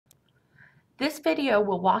This video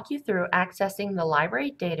will walk you through accessing the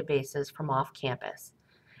library databases from off-campus.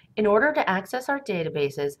 In order to access our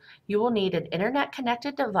databases, you will need an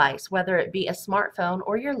internet-connected device, whether it be a smartphone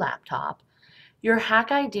or your laptop, your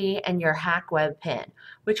HACC ID and your HACC web PIN,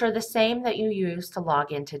 which are the same that you use to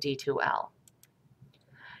log into D2L.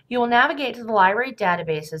 You will navigate to the library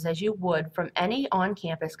databases as you would from any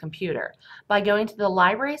on-campus computer by going to the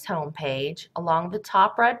library's homepage along the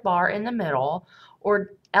top red bar in the middle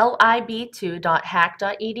or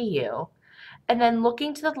lib2.hacc.edu, and then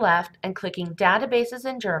looking to the left and clicking Databases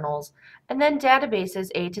and Journals, and then Databases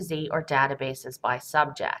A to Z or Databases by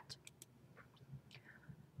Subject.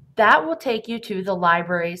 That will take you to the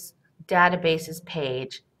library's databases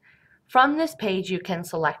page. From this page, you can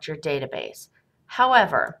select your database.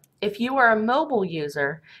 However, if you are a mobile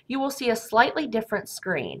user, you will see a slightly different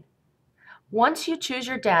screen. Once you choose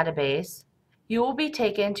your database, you will be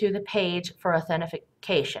taken to the page for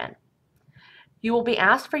authentication. You will be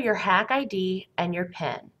asked for your HACC ID and your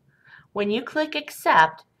PIN. When you click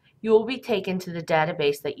Accept, you will be taken to the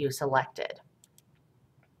database that you selected.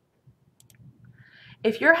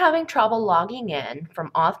 If you're having trouble logging in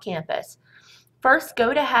from off-campus, first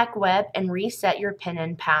go to HACC Web and reset your PIN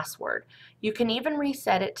and password. You can even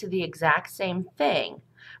reset it to the exact same thing,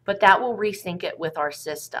 but that will resync it with our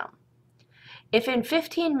system. If in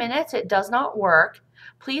 15 minutes it does not work,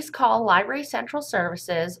 please call Library Central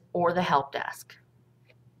Services or the Help Desk.